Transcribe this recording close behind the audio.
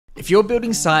If you're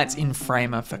building sites in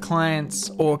Framer for clients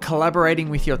or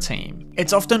collaborating with your team,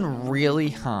 it's often really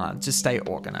hard to stay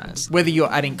organized. Whether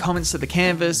you're adding comments to the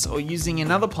canvas or using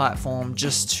another platform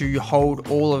just to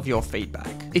hold all of your feedback,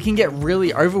 it can get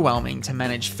really overwhelming to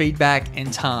manage feedback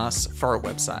and tasks for a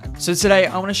website. So today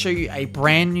I want to show you a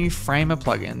brand new Framer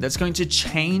plugin that's going to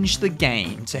change the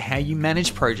game to how you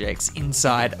manage projects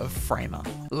inside of Framer.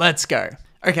 Let's go.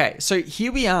 Okay, so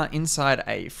here we are inside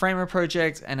a Framer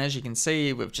project, and as you can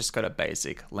see, we've just got a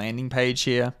basic landing page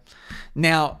here.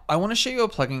 Now, I want to show you a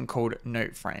plugin called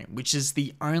Noteframe, which is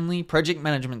the only project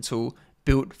management tool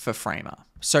built for Framer.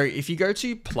 So if you go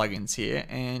to plugins here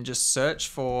and just search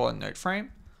for Noteframe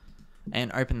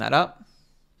and open that up,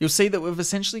 you'll see that we've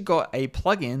essentially got a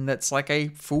plugin that's like a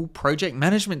full project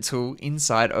management tool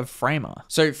inside of Framer.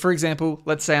 So for example,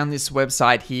 let's say on this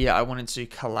website here, I wanted to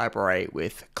collaborate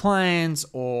with clients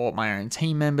or my own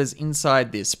team members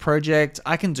inside this project.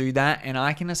 I can do that, and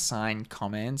I can assign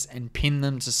comments and pin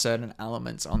them to certain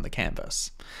elements on the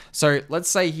canvas. So let's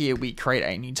say here we create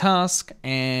a new task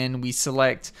and we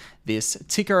select this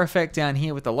ticker effect down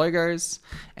here with the logos,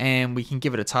 and we can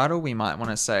give it a title. We might want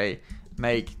to say,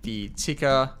 make the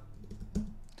ticker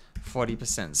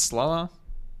 40% slower.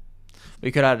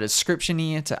 We could add a description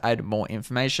here to add more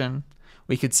information.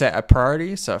 We could set a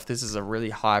priority. So if this is a really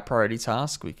high priority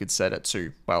task, we could set it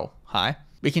to, well, high.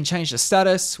 We can change the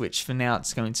status, which for now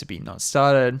it's going to be not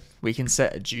started. We can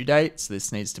set a due date. So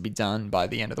this needs to be done by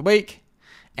the end of the week.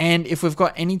 And if we've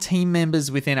got any team members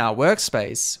within our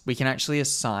workspace, we can actually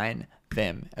assign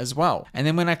them as well. And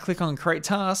then when I click on create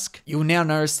task, you'll now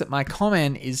notice that my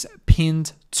comment is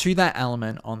pinned to that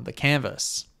element on the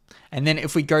canvas. And then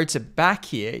if we go to back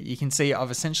here, you can see I've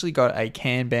essentially got a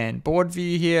Kanban board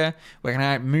view here where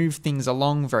I can move things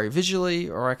along very visually,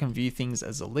 or I can view things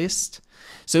as a list.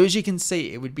 So as you can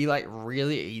see, it would be like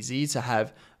really easy to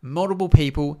have multiple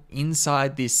people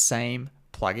inside this same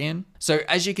plugin. So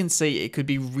as you can see, it could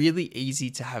be really easy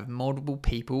to have multiple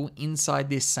people inside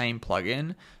this same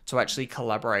plugin to actually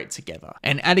collaborate together.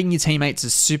 And adding your teammates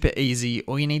is super easy.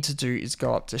 All you need to do is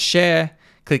go up to share,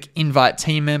 click invite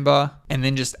team member, and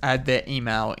then just add their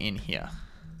email in here.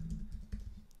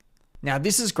 Now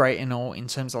this is great and all in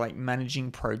terms of like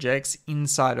managing projects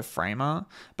inside of Framer,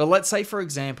 but let's say for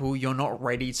example, you're not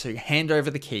ready to hand over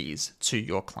the keys to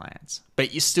your clients,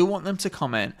 but you still want them to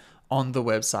comment on the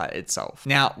website itself.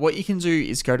 Now, what you can do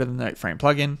is go to the Noteframe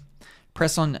plugin,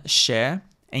 press on share,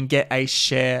 and get a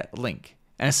share link.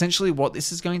 And essentially what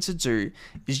this is going to do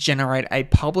is generate a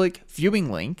public viewing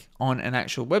link on an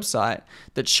actual website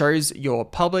that shows your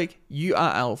public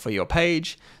URL for your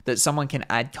page that someone can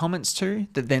add comments to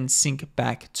that then sync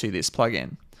back to this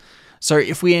plugin. So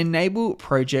if we enable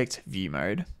project view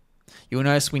mode, you'll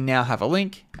notice we now have a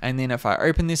link. And then if I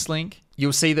open this link,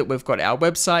 you'll see that we've got our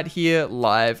website here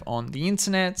live on the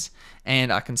internet,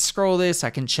 and I can scroll this,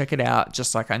 I can check it out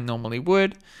just like I normally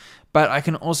would, but I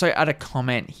can also add a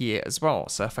comment here as well.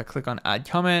 So if I click on add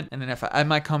comment, and then if I add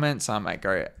my comments, I might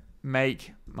go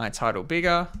make my title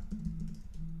bigger,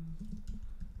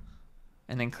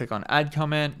 and then click on add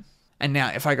comment. And now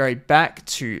if I go back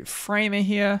to Framer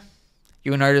here,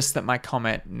 you'll notice that my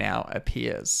comment now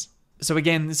appears. So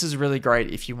again, this is really great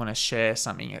if you want to share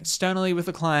something externally with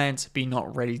a client, but you're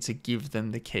not ready to give them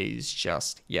the keys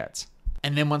just yet.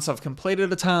 And then once I've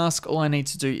completed a task, all I need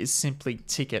to do is simply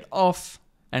tick it off,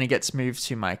 and it gets moved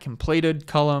to my completed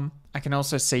column. I can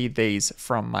also see these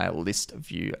from my list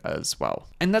view as well.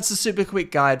 And that's a super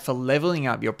quick guide for leveling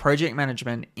up your project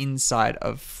management inside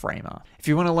of Framer. If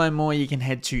you want to learn more, you can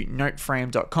head to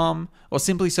noteframe.com or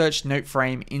simply search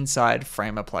Noteframe inside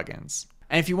Framer plugins.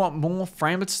 And if you want more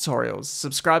Framer tutorials,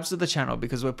 subscribe to the channel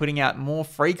because we're putting out more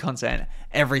free content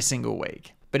every single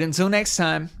week. But until next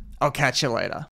time, I'll catch you later.